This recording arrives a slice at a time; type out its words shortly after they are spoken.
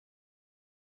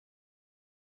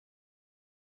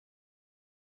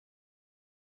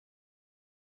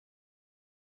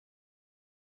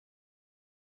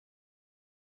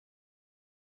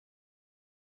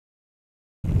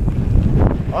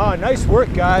Oh, nice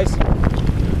work, guys.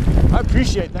 I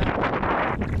appreciate that.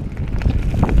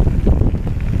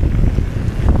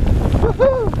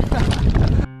 Woohoo!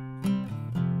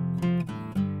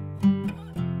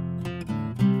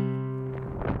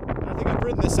 I think I've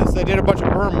ridden this since they did a bunch of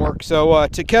berm work. So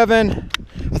to Kevin,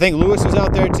 I think Lewis was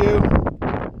out there too.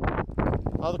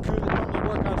 All the crew that normally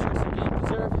work on Trexler Game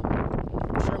Preserve.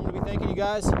 I'm sure I'm going to be thanking you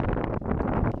guys.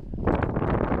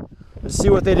 Let's see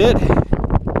what they did.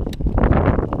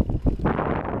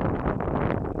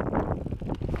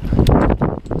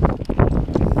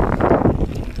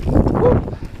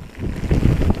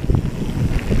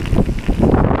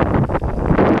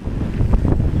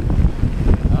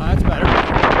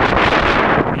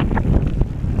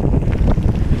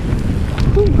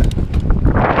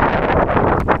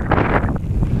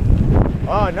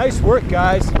 Nice work,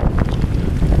 guys.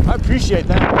 I appreciate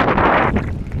that.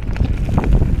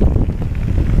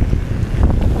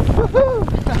 Woohoo!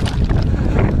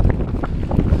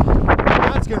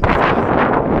 That's gonna be fun.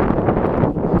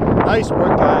 Nice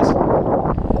work, guys.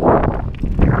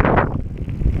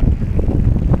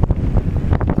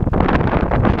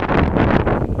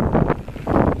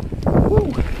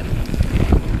 Woo!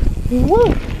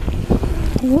 Woo!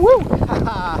 Woo!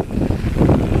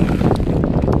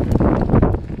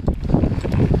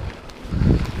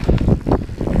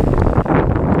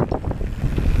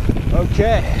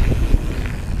 Okay.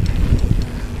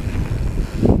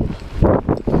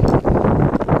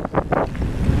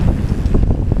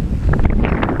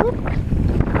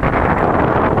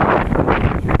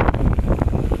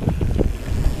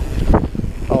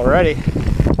 Alrighty.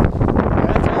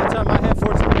 That's all the time I have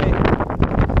for today.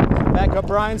 Back up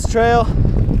Brian's trail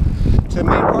to the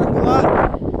main parking lot.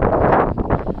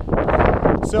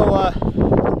 So,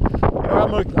 I'm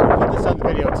gonna put this on the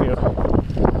video too.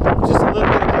 Just a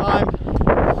little bit of climb,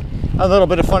 a little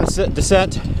bit of fun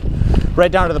descent,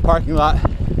 right down to the parking lot.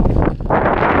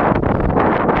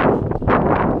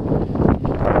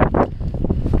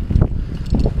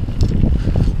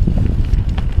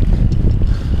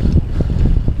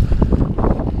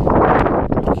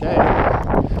 Okay.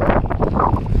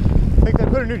 I think they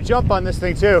put a new jump on this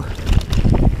thing too.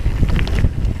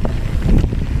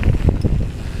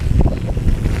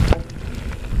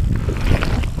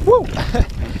 Woo!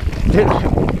 You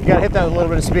gotta hit that with a little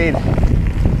bit of speed.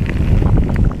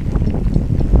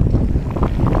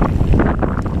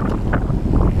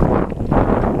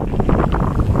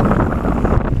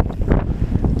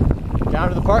 Down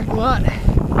to the parking lot.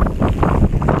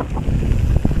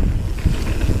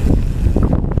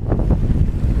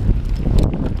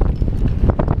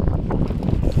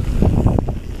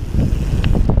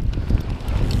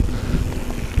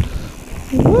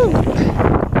 Woo!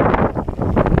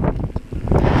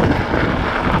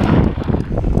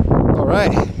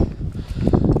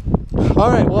 All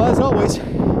right, well, as always,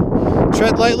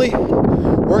 tread lightly,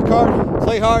 work hard,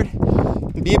 play hard,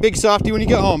 and be a big softy when you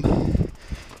get home.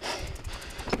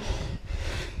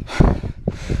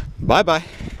 Bye-bye.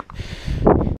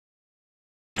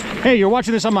 Hey, you're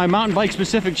watching this on my mountain bike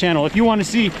specific channel. If you want to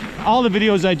see all the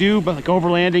videos I do, but like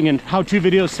overlanding and how-to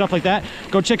videos, stuff like that,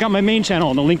 go check out my main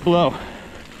channel in the link below.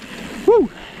 Woo!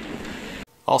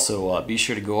 Also, be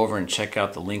sure to go over and check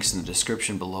out the links in the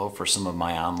description below for some of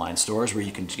my online stores where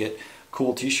you can get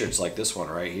cool t-shirts like this one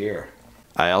right here.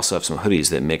 I also have some hoodies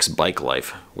that mix bike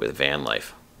life with van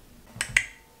life.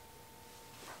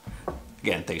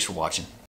 Again, thanks for watching.